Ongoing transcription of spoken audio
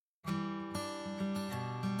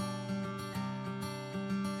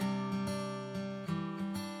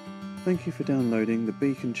Thank you for downloading the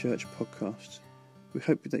Beacon Church podcast. We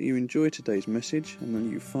hope that you enjoy today's message and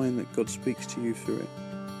that you find that God speaks to you through it.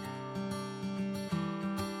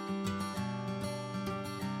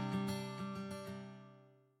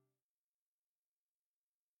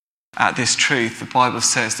 At this truth, the Bible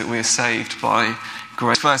says that we are saved by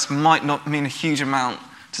grace. This verse might not mean a huge amount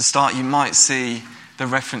to start. You might see the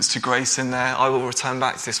reference to grace in there. I will return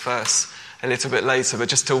back to this verse a little bit later, but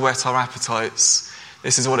just to whet our appetites,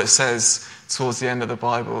 this is what it says towards the end of the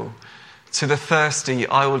Bible. To the thirsty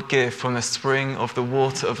I will give from the spring of the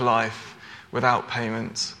water of life without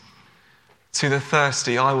payment. To the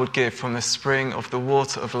thirsty I will give from the spring of the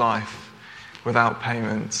water of life without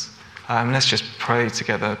payment. Let's just pray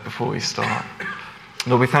together before we start.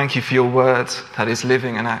 Lord, we thank you for your word that is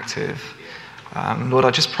living and active. Lord, I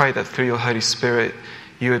just pray that through your Holy Spirit,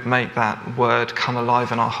 you would make that word come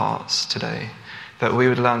alive in our hearts today. That we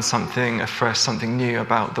would learn something afresh, something new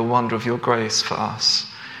about the wonder of your grace for us.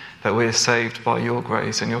 That we are saved by your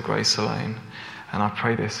grace and your grace alone. And I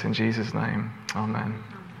pray this in Jesus' name. Amen.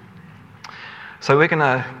 So we're going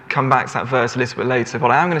to come back to that verse a little bit later,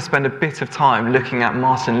 but I am going to spend a bit of time looking at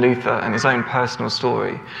Martin Luther and his own personal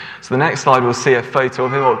story. So the next slide we'll see a photo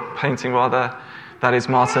of him, or painting rather, that is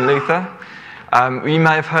Martin Luther. You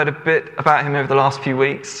may have heard a bit about him over the last few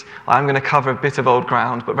weeks. I'm going to cover a bit of old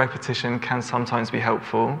ground, but repetition can sometimes be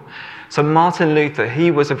helpful. So Martin Luther,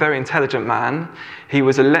 he was a very intelligent man. He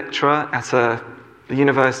was a lecturer at a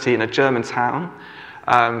university in a German town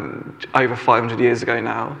over 500 years ago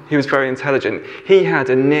now. He was very intelligent. He had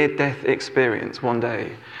a near-death experience one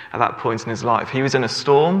day at that point in his life. He was in a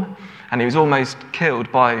storm and he was almost killed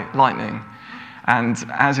by lightning. And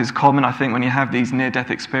as is common, I think, when you have these near-death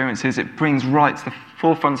experiences, it brings right to the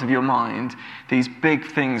forefront of your mind these big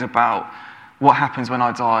things about what happens when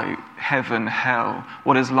I die, heaven, hell,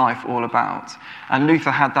 what is life all about? And Luther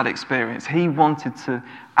had that experience. He wanted to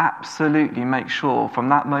absolutely make sure from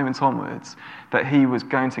that moment onwards that he was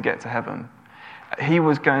going to get to heaven. He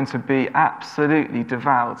was going to be absolutely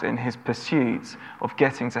devout in his pursuit of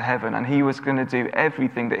getting to heaven, and he was going to do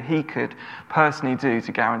everything that he could personally do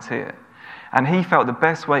to guarantee it. And he felt the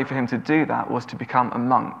best way for him to do that was to become a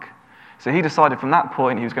monk. So he decided from that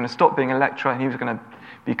point he was going to stop being a lecturer and he was going to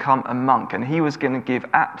become a monk. And he was going to give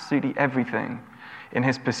absolutely everything in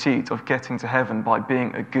his pursuit of getting to heaven by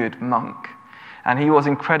being a good monk. And he was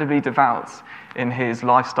incredibly devout in his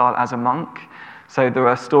lifestyle as a monk. So there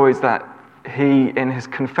are stories that he, in his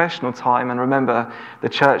confessional time, and remember the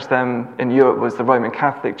church then in Europe was the Roman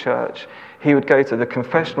Catholic Church, he would go to the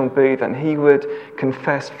confessional booth and he would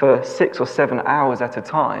confess for 6 or 7 hours at a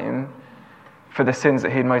time for the sins that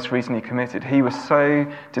he had most recently committed. He was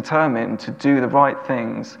so determined to do the right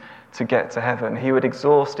things to get to heaven. He would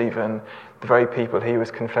exhaust even the very people he was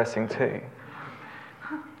confessing to.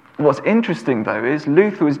 What's interesting, though, is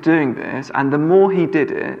Luther was doing this, and the more he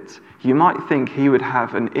did it, you might think he would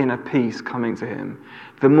have an inner peace coming to him.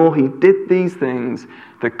 The more he did these things,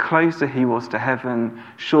 the closer he was to heaven,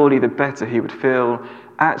 surely the better he would feel.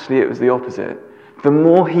 Actually, it was the opposite. The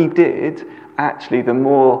more he did, actually, the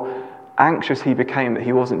more anxious he became that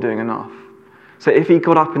he wasn't doing enough. So if he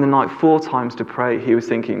got up in the night 4 times to pray, he was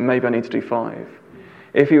thinking, maybe I need to do 5.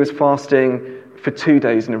 If he was fasting for 2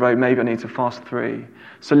 days in a row, maybe I need to fast 3.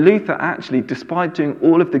 So Luther actually, despite doing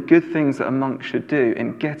all of the good things that a monk should do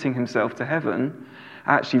in getting himself to heaven,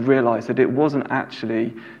 actually realised that it wasn't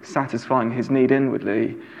actually satisfying his need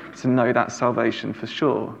inwardly to know that salvation for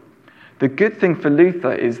sure. The good thing for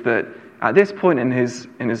Luther is that at this point in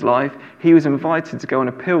his life, he was invited to go on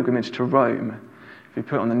a pilgrimage to Rome. If you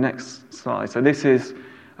put it on the next slide. So this is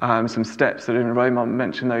some steps that are in Rome. I'll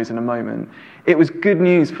mention those in a moment. It was good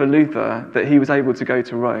news for Luther that he was able to go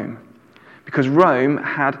to Rome, because Rome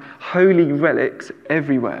had holy relics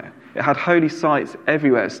everywhere. It had holy sites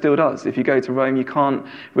everywhere. It still does. If you go to Rome, you can't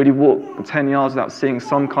really walk 10 yards without seeing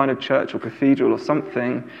some kind of church or cathedral or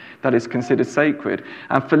something that is considered sacred.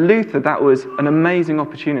 And for Luther, that was an amazing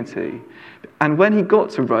opportunity. And when he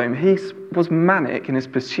got to Rome, he was manic in his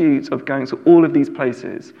pursuit of going to all of these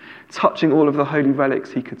places, touching all of the holy relics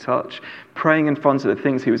he could touch, praying in front of the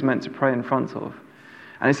things he was meant to pray in front of.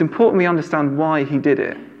 And it's important we understand why he did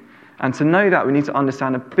it. And to know that, we need to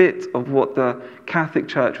understand a bit of what the Catholic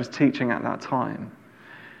Church was teaching at that time.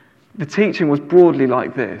 The teaching was broadly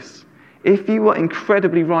like this. If you were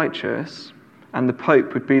incredibly righteous, and the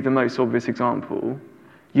Pope would be the most obvious example,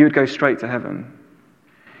 you would go straight to heaven.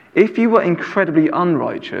 If you were incredibly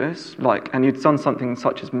unrighteous, and you'd done something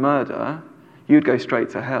such as murder, you'd go straight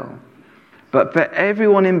to hell. But for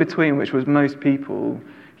everyone in between, which was most people,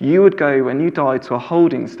 you would go, when you died, to a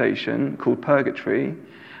holding station called purgatory,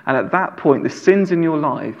 And at that point, the sins in your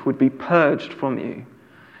life would be purged from you.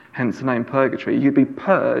 Hence the name purgatory. You'd be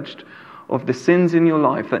purged of the sins in your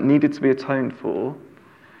life that needed to be atoned for.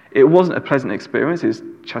 It wasn't a pleasant experience, it was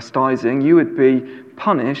chastising. You would be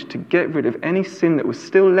punished to get rid of any sin that was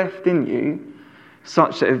still left in you,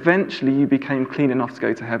 such that eventually you became clean enough to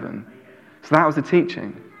go to heaven. So that was the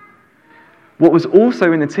teaching. What was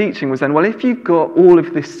also in the teaching was then, well, if you've got all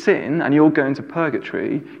of this sin and you're going to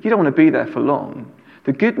purgatory, you don't want to be there for long.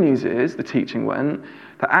 The good news is, the teaching went,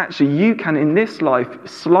 that actually you can in this life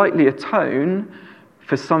slightly atone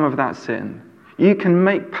for some of that sin. You can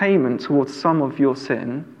make payment towards some of your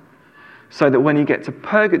sin, so that when you get to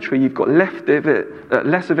purgatory, you've got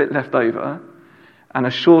less of it left over, and a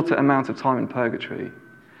shorter amount of time in purgatory.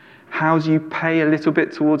 How do you pay a little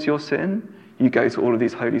bit towards your sin? You go to all of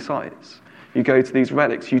these holy sites. You go to these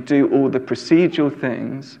relics. You do all the procedural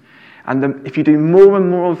things. And if you do more and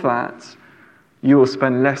more of that, you will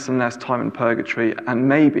spend less and less time in purgatory. And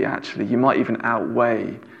maybe, actually, you might even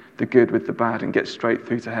outweigh the good with the bad and get straight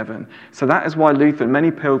through to heaven. So that is why Luther and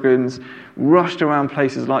many pilgrims rushed around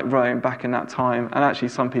places like Rome back in that time, and actually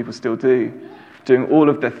some people still do, doing all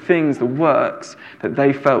of the things, the works that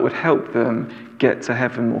they felt would help them get to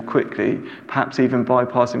heaven more quickly, perhaps even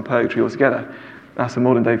bypassing purgatory altogether. That's a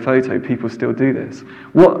modern day photo. People still do this.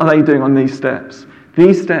 What are they doing on these steps?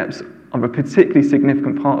 These steps are a particularly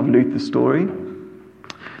significant part of Luther's story.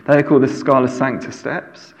 They are called the Scala Sancta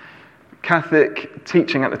steps. Catholic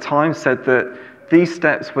teaching at the time said that these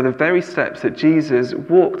steps were the very steps that Jesus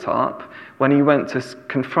walked up when he went to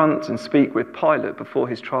confront and speak with Pilate before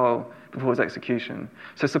his trial, before his execution.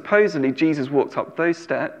 So supposedly Jesus walked up those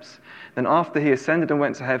steps, then after he ascended and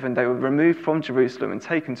went to heaven, they were removed from Jerusalem and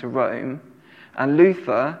taken to Rome, and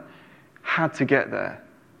Luther had to get there.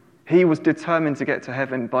 He was determined to get to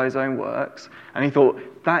heaven by his own works, and he thought,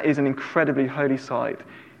 that is an incredibly holy site.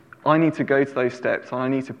 I need to go to those steps, and I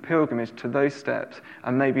need to pilgrimage to those steps,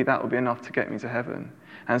 and maybe that will be enough to get me to heaven.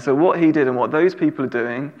 And so what he did and what those people are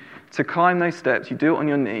doing, to climb those steps, you do it on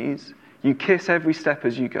your knees, you kiss every step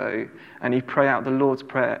as you go, and you pray out the Lord's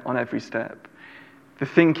Prayer on every step. The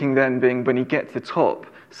thinking then being, when you get to the top,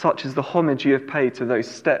 such is the homage you have paid to those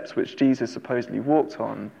steps which Jesus supposedly walked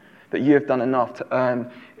on, that you have done enough to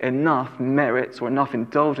earn enough merits or enough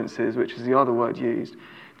indulgences, which is the other word used,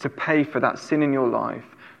 to pay for that sin in your life,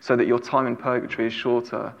 so that your time in purgatory is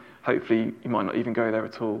shorter. Hopefully, you might not even go there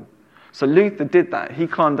at all. So Luther did that. He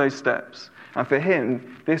climbed those steps. And for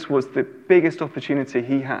him, this was the biggest opportunity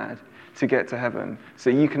he had to get to heaven. So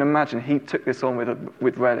you can imagine he took this on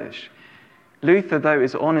with relish. Luther, though,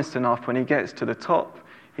 is honest enough when he gets to the top.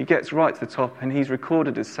 He gets right to the top, and he's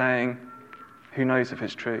recorded as saying, who knows if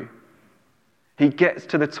it's true? He gets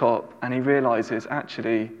to the top, and he realizes,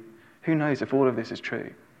 actually, who knows if all of this is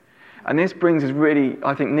true? And this brings us really,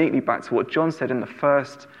 I think, neatly back to what John said in the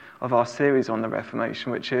first of our series on the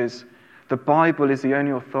Reformation, which is the Bible is the only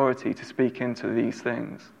authority to speak into these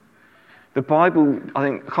things. The Bible, I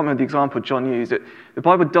can't remember the example John used, the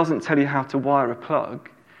Bible doesn't tell you how to wire a plug,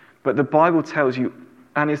 but the Bible tells you,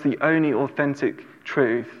 and is the only authentic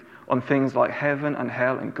truth on things like heaven and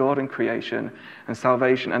hell and God and creation and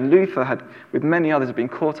salvation. And Luther had, with many others, been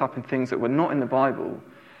caught up in things that were not in the Bible,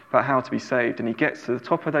 about how to be saved, and he gets to the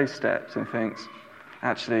top of those steps and thinks,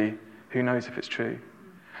 actually, who knows if it's true?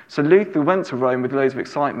 So Luther went to Rome with loads of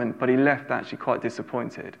excitement, but he left actually quite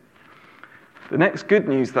disappointed. The next good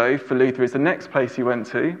news, though, for Luther is the next place he went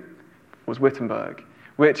to was Wittenberg,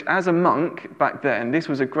 which, as a monk back then, this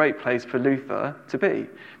was a great place for Luther to be,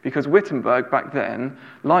 because Wittenberg back then,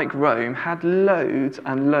 like Rome, had loads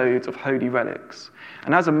and loads of holy relics.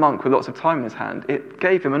 And as a monk with lots of time in his hand, it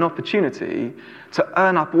gave him an opportunity to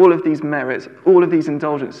earn up all of these merits, all of these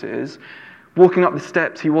indulgences, walking up the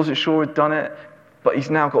steps. He wasn't sure he'd done it, but he's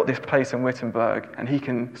now got this place in Wittenberg, and he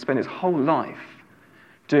can spend his whole life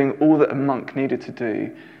doing all that a monk needed to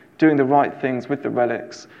do, doing the right things with the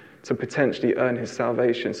relics to potentially earn his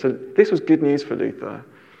salvation. So this was good news for Luther.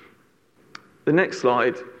 The next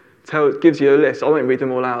slide gives you a list. I won't read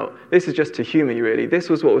them all out. This is just to humour you, really. This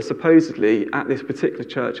was what was supposedly at this particular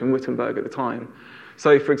church in Wittenberg at the time.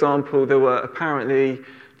 So, for example, there were apparently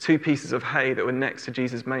 2 pieces of hay that were next to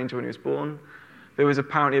Jesus' manger when he was born. There was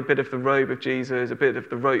apparently a bit of the robe of Jesus, a bit of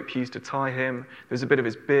the rope used to tie him. There was a bit of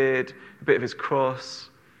his beard, a bit of his cross.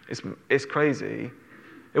 It's crazy.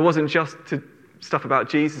 It wasn't just stuff about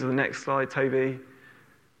Jesus on the next slide, Toby.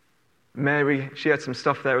 Mary, she had some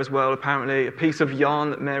stuff there as well, apparently. A piece of yarn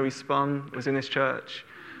that Mary spun was in this church.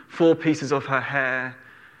 4 pieces of her hair.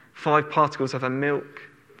 5 particles of her milk.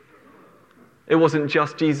 It wasn't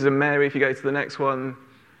just Jesus and Mary. If you go to the next one,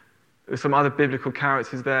 There were some other biblical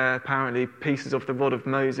characters there, apparently pieces of the rod of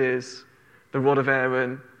Moses, the rod of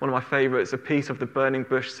Aaron, one of my favourites, a piece of the burning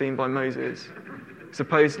bush seen by Moses,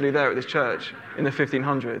 supposedly there at this church in the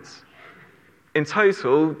 1500s. In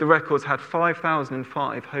total, the records had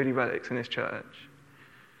 5,005 holy relics in this church,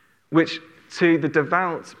 which to the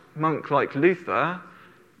devout monk like Luther,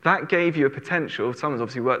 that gave you a potential. Someone's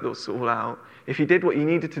obviously worked this all out. If you did what you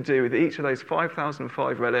needed to do with each of those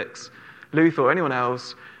 5,005 relics, Luther or anyone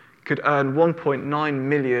else could earn 1.9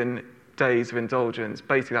 million days of indulgence.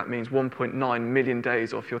 Basically, that means 1.9 million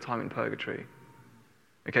days off your time in purgatory.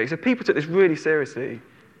 Okay, so people took this really seriously.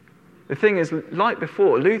 The thing is, like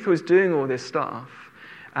before, Luther was doing all this stuff,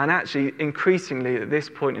 and actually, increasingly at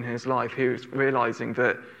this point in his life, he was realizing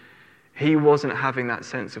that he wasn't having that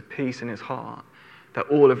sense of peace in his heart, that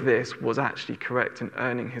all of this was actually correct in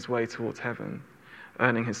earning his way towards heaven,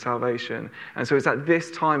 earning his salvation. And so it's at this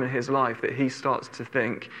time in his life that he starts to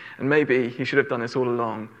think, and maybe he should have done this all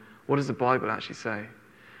along, what does the Bible actually say?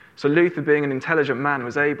 So Luther, being an intelligent man,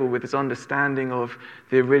 was able, with his understanding of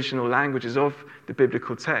the original languages of the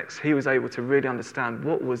biblical text, he was able to really understand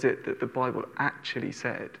what was it that the Bible actually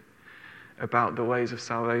said about the ways of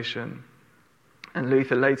salvation. And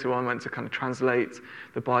Luther later on went to kind of translate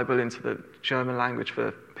the Bible into the German language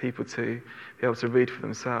for people to be able to read for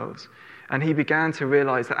themselves. And he began to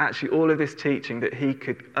realize that actually all of this teaching, that he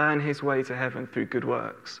could earn his way to heaven through good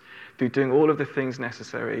works, through doing all of the things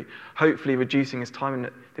necessary, hopefully reducing his time in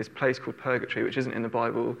this place called purgatory, which isn't in the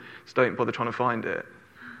Bible, so don't bother trying to find it.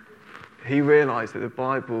 He realized that the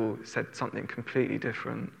Bible said something completely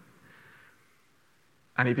different.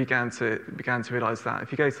 And he began to realize that.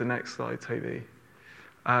 If you go to the next slide, Toby.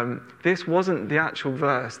 This wasn't the actual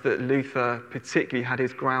verse that Luther particularly had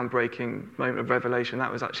his groundbreaking moment of revelation.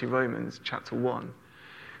 That was actually Romans chapter 1.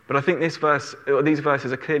 But I think these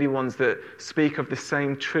verses are clearly ones that speak of the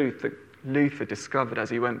same truth that Luther discovered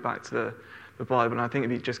as he went back to the Bible. And I think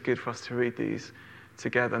it'd be just good for us to read these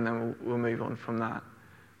together, and then we'll move on from that.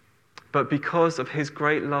 But because of his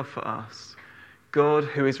great love for us, God,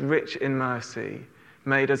 who is rich in mercy,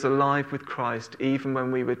 made us alive with Christ even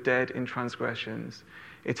when we were dead in transgressions.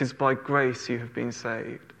 It is by grace you have been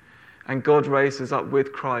saved. And God raised us up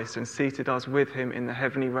with Christ and seated us with him in the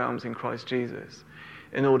heavenly realms in Christ Jesus,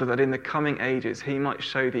 in order that in the coming ages he might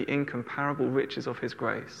show the incomparable riches of his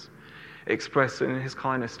grace, expressed in his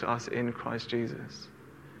kindness to us in Christ Jesus.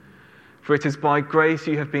 For it is by grace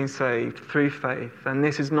you have been saved through faith, and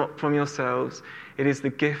this is not from yourselves, it is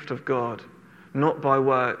the gift of God, not by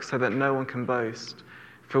works, so that no one can boast.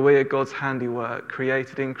 For we are God's handiwork,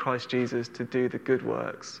 created in Christ Jesus to do the good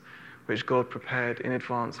works, which God prepared in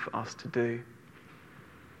advance for us to do.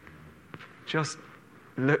 Just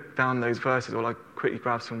look down those verses while I quickly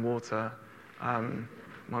grab some water.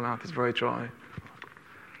 My mouth is very dry.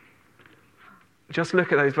 Just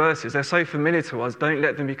look at those verses. They're so familiar to us. Don't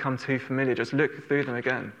let them become too familiar. Just look through them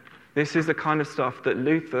again. This is the kind of stuff that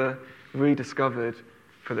Luther rediscovered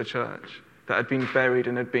for the church, that had been buried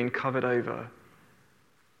and had been covered over.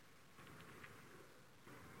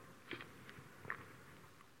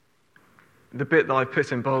 The bit that I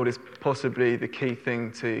put in bold is possibly the key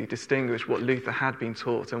thing to distinguish what Luther had been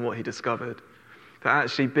taught and what he discovered. That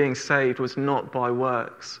actually being saved was not by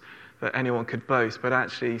works that anyone could boast, but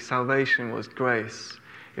actually salvation was grace.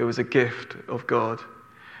 It was a gift of God.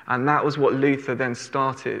 And that was what Luther then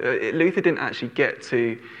started. Luther didn't actually get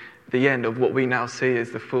to the end of what we now see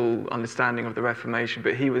as the full understanding of the Reformation,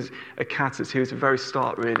 but he was a catalyst. He was a very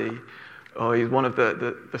start, really. He was one of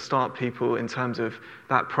the start people in terms of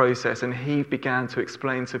that process, and he began to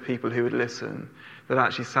explain to people who would listen that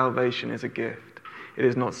actually salvation is a gift. It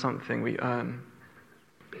is not something we earn.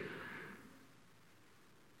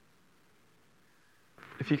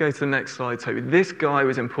 If you go to the next slide, Toby, this guy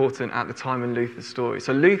was important at the time in Luther's story.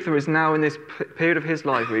 So Luther is now in this period of his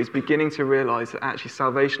life where he's beginning to realize that actually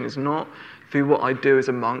salvation is not through what I do as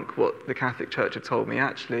a monk, what the Catholic Church had told me.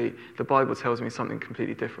 Actually, the Bible tells me something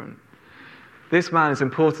completely different. This man is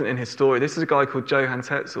important in his story. This is a guy called Johann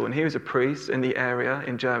Tetzel, and he was a priest in the area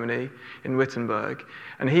in Germany, in Wittenberg,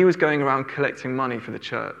 and he was going around collecting money for the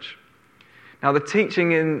church. Now, the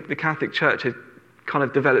teaching in the Catholic Church had kind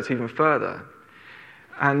of developed even further.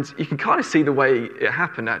 And you can kind of see the way it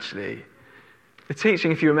happened, actually. The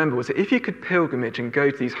teaching, if you remember, was that if you could pilgrimage and go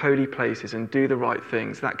to these holy places and do the right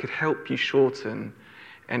things, that could help you shorten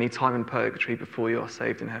any time in purgatory before you are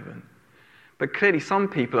saved in heaven. But clearly, some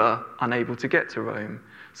people are unable to get to Rome.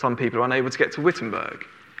 Some people are unable to get to Wittenberg,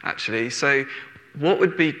 actually. So what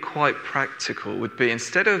would be quite practical would be,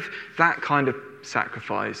 instead of that kind of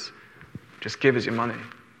sacrifice, just give us your money.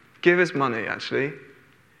 Give us money, actually.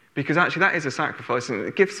 Because actually that is a sacrifice,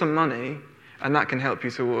 and give some money and that can help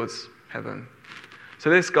you towards heaven. So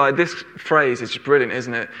this phrase is just brilliant,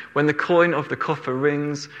 isn't it? When the coin of the coffer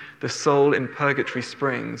rings, the soul in purgatory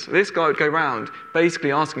springs. This guy would go around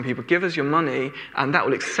basically asking people, give us your money and that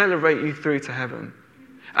will accelerate you through to heaven.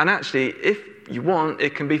 And actually, if you want,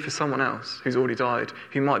 it can be for someone else who's already died,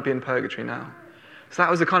 who might be in purgatory now. So that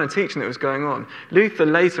was the kind of teaching that was going on. Luther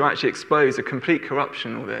later actually exposed a complete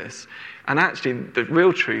corruption of this. And actually, the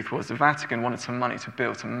real truth was the Vatican wanted some money to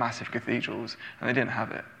build some massive cathedrals, and they didn't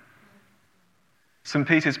have it. St.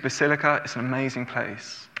 Peter's Basilica is an amazing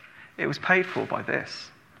place. It was paid for by this.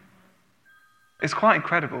 It's quite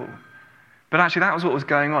incredible. But actually, that was what was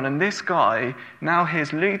going on. And this guy now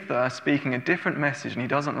hears Luther speaking a different message, and he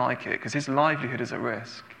doesn't like it because his livelihood is at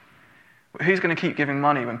risk. Who's going to keep giving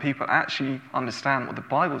money when people actually understand what the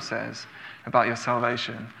Bible says about your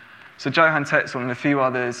salvation? So Johann Tetzel and a few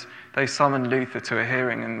others, they summoned Luther to a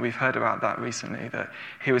hearing, and we've heard about that recently, that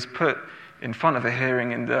he was put in front of a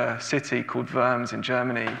hearing in the city called Worms in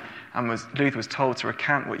Germany, and Luther was told to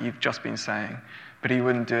recant what you've just been saying, but he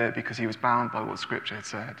wouldn't do it because he was bound by what Scripture had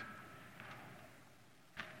said.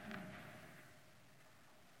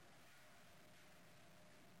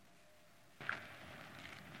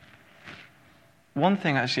 One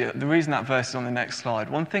thing actually, the reason that verse is on the next slide,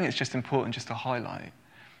 one thing it's just important just to highlight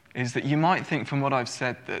is that you might think from what I've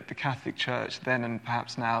said that the Catholic Church then and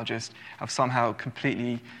perhaps now just have somehow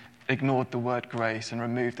completely ignored the word grace and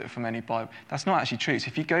removed it from any Bible. That's not actually true. So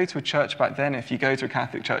if you go to a church back then, if you go to a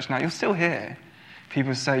Catholic church now, you'll still hear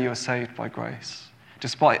people say you're saved by grace,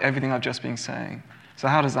 despite everything I've just been saying. So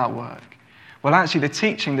how does that work? Well, actually, the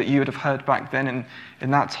teaching that you would have heard back then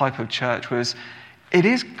in that type of church was, it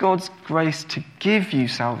is God's grace to give you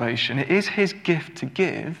salvation. It is his gift to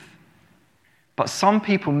give, but some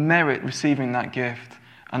people merit receiving that gift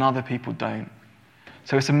and other people don't.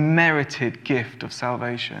 So it's a merited gift of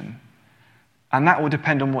salvation. And that will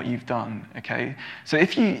depend on what you've done, okay? So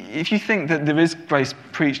if you think that there is grace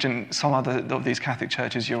preached in some other of these Catholic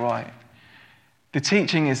churches, you're right. The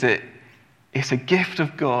teaching is that it's a gift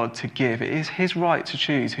of God to give. It is his right to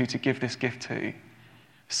choose who to give this gift to.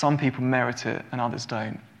 Some people merit it and others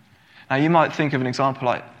don't. Now you might think of an example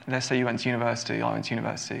like, let's say you went to university, I went to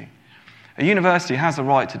university. A university has the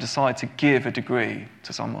right to decide to give a degree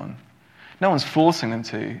to someone. No one's forcing them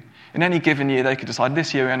to. In any given year, they could decide,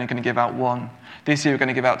 this year we're only going to give out one. This year we're going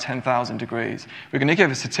to give out 10,000 degrees. We're going to give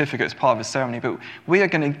a certificate as part of a ceremony, but we are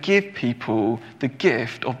going to give people the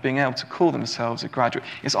gift of being able to call themselves a graduate.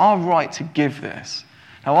 It's our right to give this.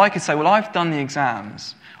 Now I could say, well, I've done the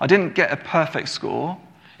exams. I didn't get a perfect score.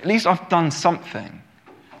 At least I've done something.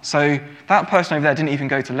 So that person over there didn't even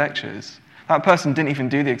go to lectures. That person didn't even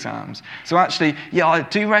do the exams. So actually, yeah, I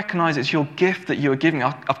do recognise it's your gift that you're giving.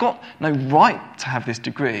 I've got no right to have this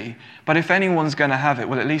degree, but if anyone's going to have it,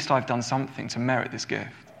 well, at least I've done something to merit this gift.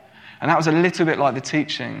 And that was a little bit like the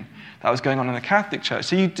teaching that was going on in the Catholic Church.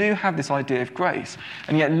 So you do have this idea of grace.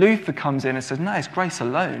 And yet Luther comes in and says, no, it's grace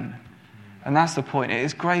alone. And that's the point. It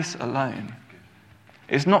is grace alone.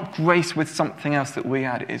 It's not grace with something else that we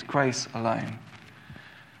add. It is grace alone.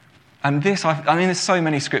 And this, there's so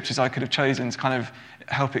many scriptures I could have chosen to kind of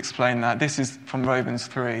help explain that. This is from Romans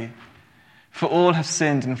 3. For all have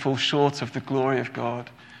sinned and fall short of the glory of God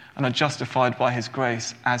and are justified by his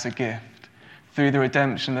grace as a gift through the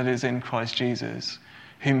redemption that is in Christ Jesus,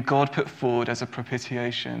 whom God put forward as a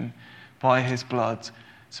propitiation by his blood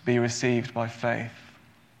to be received by faith.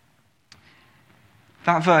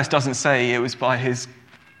 That verse doesn't say it was by his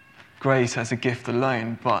grace as a gift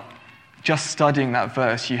alone, but just studying that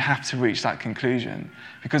verse, you have to reach that conclusion.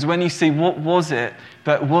 Because when you see what was it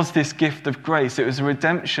that was this gift of grace, it was a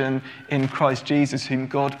redemption in Christ Jesus, whom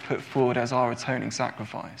God put forward as our atoning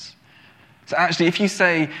sacrifice. So actually, if you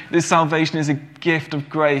say this salvation is a gift of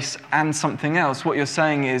grace and something else, what you're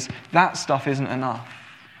saying is that stuff isn't enough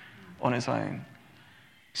on its own.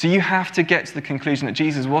 So you have to get to the conclusion that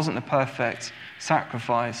Jesus wasn't the perfect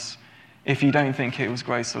sacrifice if you don't think it was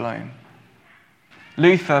grace alone.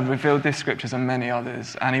 Luther revealed this scriptures and many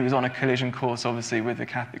others, and he was on a collision course, obviously, with the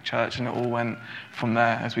Catholic Church, and it all went from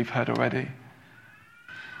there, as we've heard already.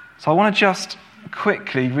 So I want to just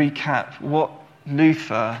quickly recap what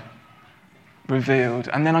Luther revealed,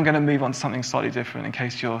 and then I'm going to move on to something slightly different in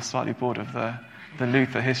case you're slightly bored of the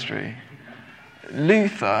Luther history.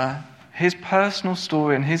 Luther, his personal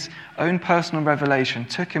story and his own personal revelation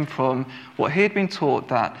took him from what he had been taught,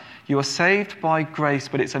 that you are saved by grace,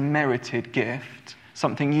 but it's a merited gift,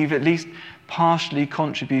 something you've at least partially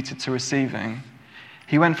contributed to receiving.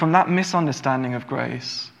 He went from that misunderstanding of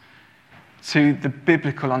grace to the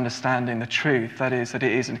biblical understanding, the truth, that is, that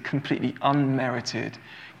it is a completely unmerited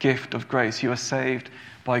gift of grace. You are saved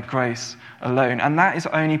by grace alone. And that is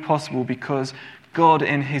only possible because God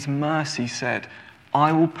in his mercy said,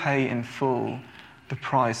 I will pay in full the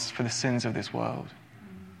price for the sins of this world.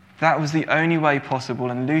 That was the only way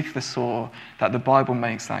possible, and Luther saw that the Bible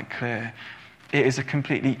makes that clear. It is a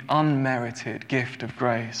completely unmerited gift of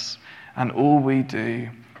grace, and all we do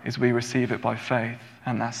is we receive it by faith,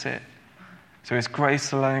 and that's it. So it's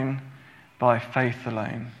grace alone, by faith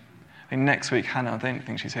alone. And next week, Hannah, I don't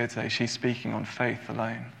think she's here today, she's speaking on faith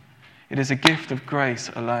alone. It is a gift of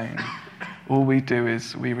grace alone. All we do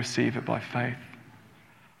is we receive it by faith.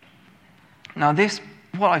 Now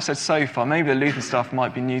what I've said so far, maybe the Luther stuff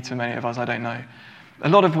might be new to many of us, I don't know. A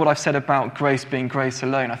lot of what I've said about grace being grace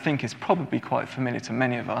alone, I think is probably quite familiar to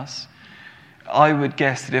many of us. I would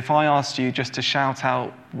guess that if I asked you just to shout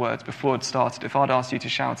out words before it started, if I'd asked you to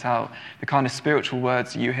shout out the kind of spiritual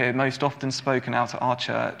words that you hear most often spoken out at our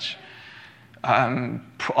church,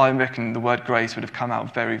 I reckon the word grace would have come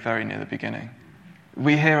out very, very near the beginning.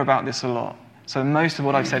 We hear about this a lot. So most of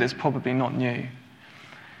what I've said is probably not new.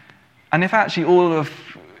 And if actually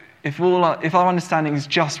if our understanding is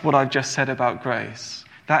just what I've just said about grace,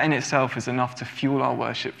 that in itself is enough to fuel our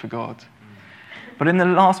worship for God. But in the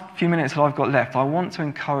last few minutes that I've got left, I want to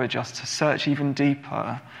encourage us to search even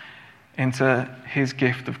deeper into his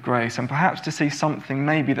gift of grace, and perhaps to see something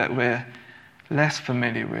maybe that we're less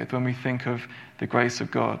familiar with when we think of the grace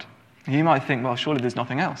of God. You might think, well, surely there's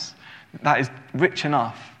nothing else. That is rich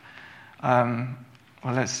enough. Well,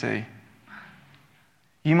 let's see.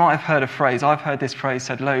 You might have heard a phrase, I've heard this phrase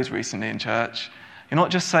said loads recently in church. You're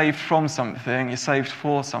not just saved from something, you're saved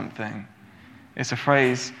for something. It's a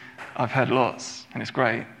phrase I've heard lots, and it's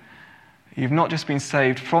great. You've not just been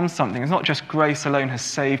saved from something. It's not just grace alone has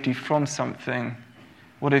saved you from something.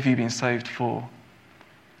 What have you been saved for?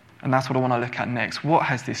 And that's what I want to look at next. What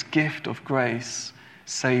has this gift of grace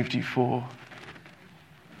saved you for?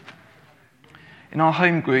 In our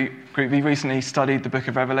home group, we recently studied the book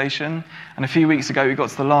of Revelation, and a few weeks ago we got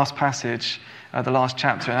to the last passage, the last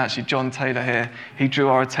chapter, and actually John Taylor here, he drew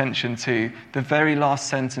our attention to the very last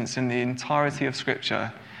sentence in the entirety of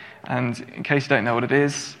Scripture. And in case you don't know what it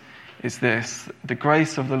is this: the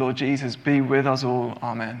grace of the Lord Jesus be with us all,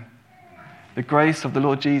 amen. The grace of the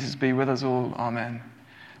Lord Jesus be with us all, amen.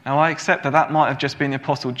 Now I accept that might have just been the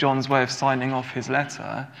Apostle John's way of signing off his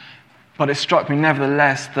letter, but it struck me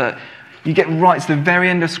nevertheless that you get right to the very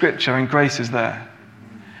end of Scripture and grace is there.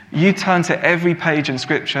 You turn to every page in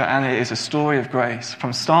Scripture and it is a story of grace.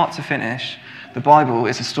 From start to finish, the Bible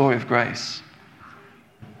is a story of grace.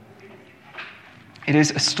 It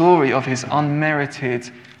is a story of his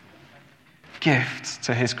unmerited gift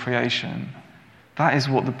to his creation. That is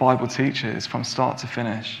what the Bible teaches from start to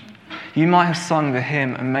finish. You might have sung the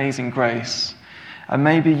hymn Amazing Grace, and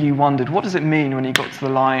maybe you wondered, what does it mean when you got to the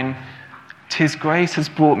line, "'Tis grace has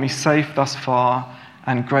brought me safe thus far,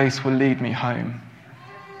 and grace will lead me home"?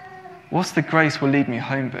 What's the grace will lead me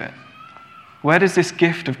home bit? Where does this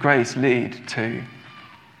gift of grace lead to?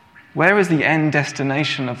 Where is the end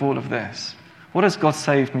destination of all of this? What has God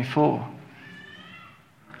saved me for?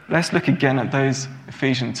 Let's look again at those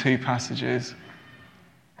Ephesians 2 passages.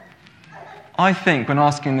 I think when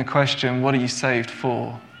asking the question, what are you saved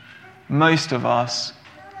for? Most of us,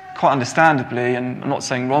 quite understandably, and I'm not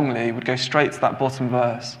saying wrongly, would go straight to that bottom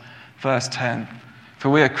verse, verse 10. For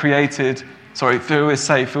we are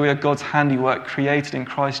saved, for we are God's handiwork, created in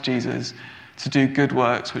Christ Jesus to do good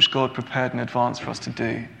works which God prepared in advance for us to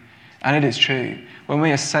do. And it is true. When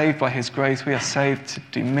we are saved by his grace, we are saved to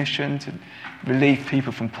do mission, to relieve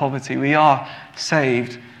people from poverty. We are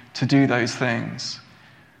saved to do those things.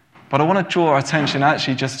 But I want to draw our attention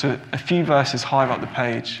actually just to a few verses higher up the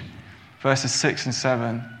page, verses 6 and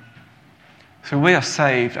 7. So we are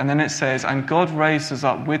saved, and then it says, "And God raised us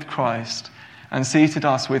up with Christ and seated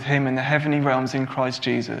us with him in the heavenly realms in Christ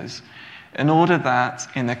Jesus, in order that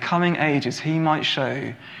in the coming ages he might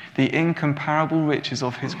show the incomparable riches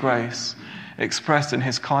of his grace expressed in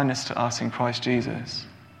his kindness to us in Christ Jesus."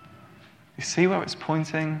 You see where it's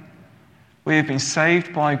pointing? We have been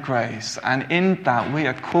saved by grace, and in that we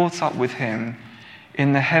are caught up with him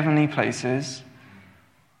in the heavenly places,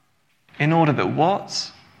 in order that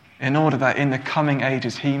what? In order that in the coming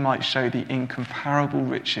ages he might show the incomparable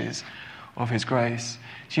riches of his grace.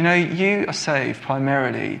 Do you know, you are saved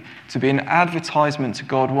primarily to be an advertisement to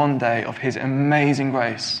God one day of his amazing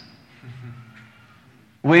grace.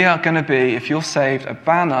 We are going to be, if you're saved, a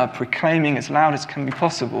banner proclaiming as loud as can be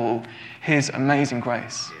possible his amazing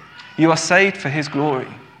grace. You are saved for his glory.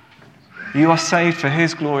 You are saved for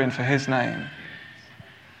his glory and for his name.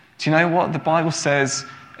 Do you know what? The Bible says,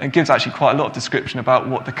 it gives actually quite a lot of description about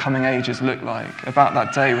what the coming ages look like, about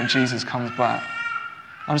that day when Jesus comes back.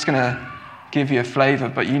 I'm just going to give you a flavour,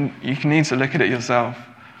 but you need to look at it yourself.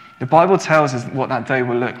 The Bible tells us what that day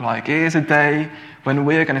will look like. It is a day when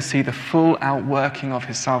we're going to see the full outworking of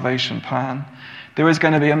his salvation plan. There is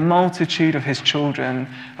going to be a multitude of his children,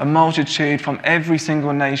 a multitude from every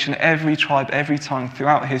single nation, every tribe, every tongue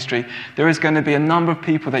throughout history. There is going to be a number of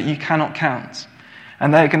people that you cannot count.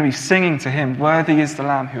 And they're going to be singing to him, "Worthy is the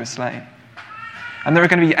Lamb who was slain." And there are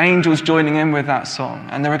going to be angels joining in with that song.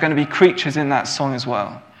 And there are going to be creatures in that song as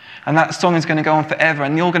well. And that song is going to go on forever.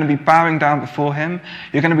 And you're going to be bowing down before him.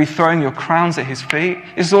 You're going to be throwing your crowns at his feet.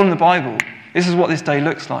 This is all in the Bible. This is what this day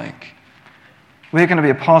looks like. We're going to be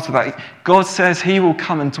a part of that. God says he will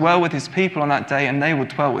come and dwell with his people on that day, and they will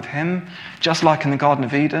dwell with him, just like in the Garden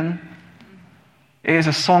of Eden. It is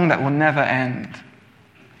a song that will never end.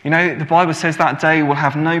 You know, the Bible says that day will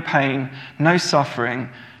have no pain, no suffering,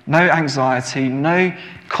 no anxiety, no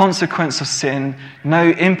consequence of sin, no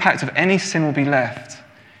impact of any sin will be left.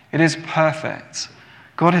 It is perfect.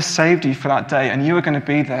 God has saved you for that day, and you are going to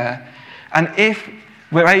be there. And if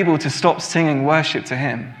we're able to stop singing worship to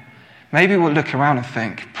him, maybe we'll look around and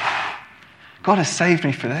think, God has saved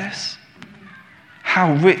me for this.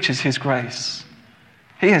 How rich is his grace.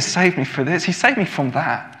 He has saved me for this. He saved me from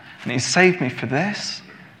that. And he saved me for this.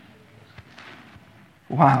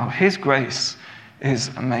 Wow, his grace is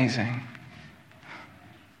amazing.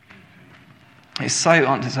 It's so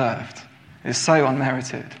undeserved. It's so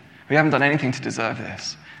unmerited. We haven't done anything to deserve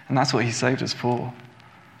this. And that's what he saved us for.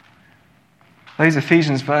 Those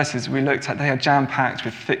Ephesians verses we looked at, they are jam-packed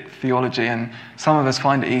with thick theology, and some of us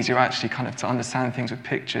find it easier actually kind of to understand things with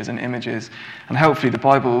pictures and images, and hopefully the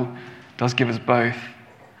Bible does give us both.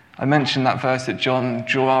 I mentioned that verse that John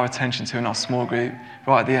drew our attention to in our small group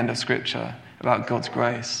right at the end of Scripture about God's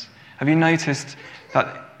grace. Have you noticed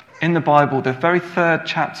that in the Bible, the very third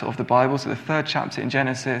chapter of the Bible, so the third chapter in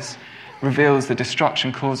Genesis, reveals the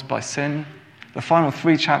destruction caused by sin? The final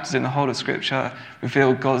 3 chapters in the whole of Scripture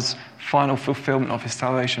reveal God's final fulfillment of his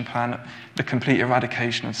salvation plan, the complete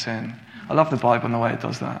eradication of sin. I love the Bible and the way it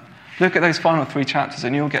does that. Look at those final 3 chapters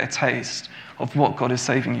and you'll get a taste of what God is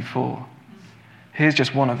saving you for. Here's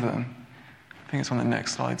just one of them. I think it's on the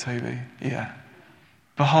next slide, Toby. Yeah.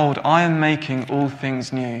 "Behold, I am making all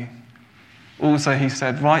things new." Also, he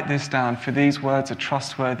said, "Write this down, for these words are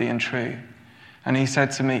trustworthy and true." And he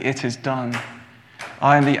said to me, "It is done.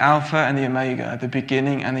 I am the Alpha and the Omega, the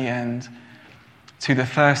beginning and the end. To the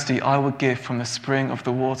thirsty I will give from the spring of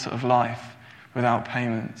the water of life without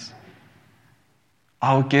payment."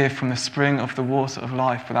 I will give from the spring of the water of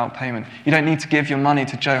life without payment. You don't need to give your money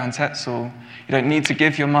to Johann Tetzel. You don't need to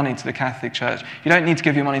give your money to the Catholic Church. You don't need to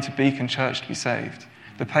give your money to Beacon Church to be saved.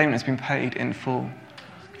 The payment has been paid in full.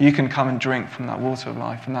 You can come and drink from that water of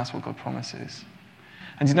life, and that's what God promises.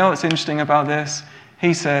 And you know what's interesting about this?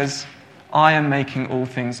 He says, "I am making all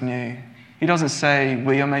things new." He doesn't say,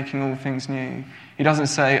 "We are making all things new." He doesn't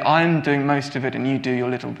say, "I'm doing most of it and you do your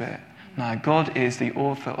little bit." No, God is the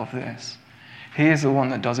author of this. He is the one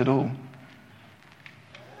that does it all.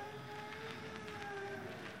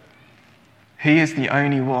 He is the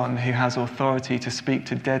only one who has authority to speak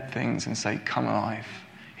to dead things and say, "Come alive."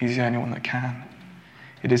 He's the only one that can.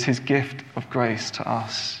 It is his gift of grace to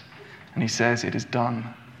us. And he says, "It is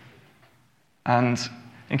done." And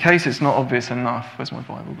in case it's not obvious enough, where's my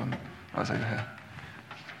Bible gone? Oh, it's over here.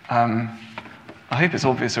 I hope it's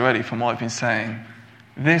obvious already from what I've been saying.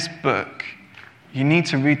 This book, you need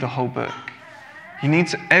to read the whole book. You need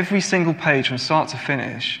to, every single page from start to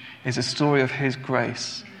finish is a story of his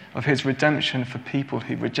grace, of his redemption for people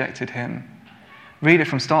who rejected him. Read it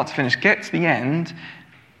from start to finish. Get to the end,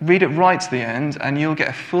 read it right to the end, and you'll get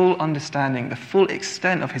a full understanding, the full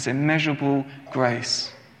extent of his immeasurable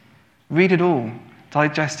grace. Read it all.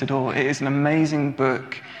 Digest it all. It is an amazing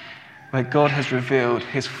book where God has revealed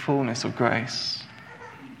his fullness of grace.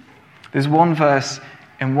 There's one verse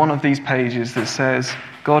in one of these pages that says,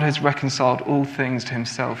 God has reconciled all things to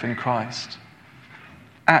himself in Christ.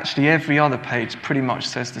 Actually, every other page pretty much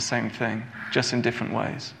says the same thing, just in different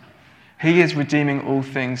ways. He is redeeming all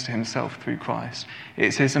things to himself through Christ.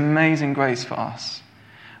 It's his amazing grace for us.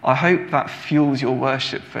 I hope that fuels your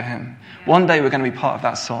worship for him. One day we're going to be part of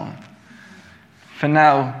that song. For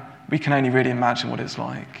now, we can only really imagine what it's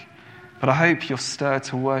like. But I hope you're stirred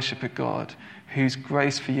to worship a God whose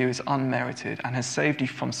grace for you is unmerited and has saved you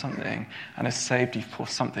from something and has saved you for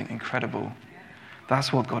something incredible.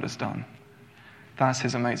 That's what God has done. That's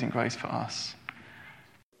his amazing grace for us.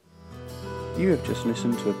 You have just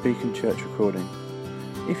listened to a Beacon Church recording.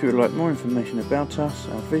 If you would like more information about us,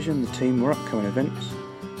 our vision, the team or upcoming events,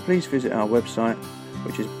 please visit our website,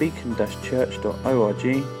 which is beacon-church.org.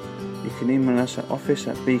 You can email us at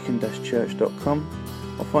office@beacon-church.com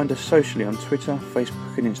or find us socially on Twitter,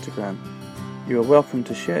 Facebook and Instagram. You are welcome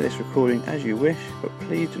to share this recording as you wish, but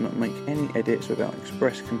please do not make any edits without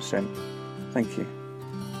express consent. Thank you.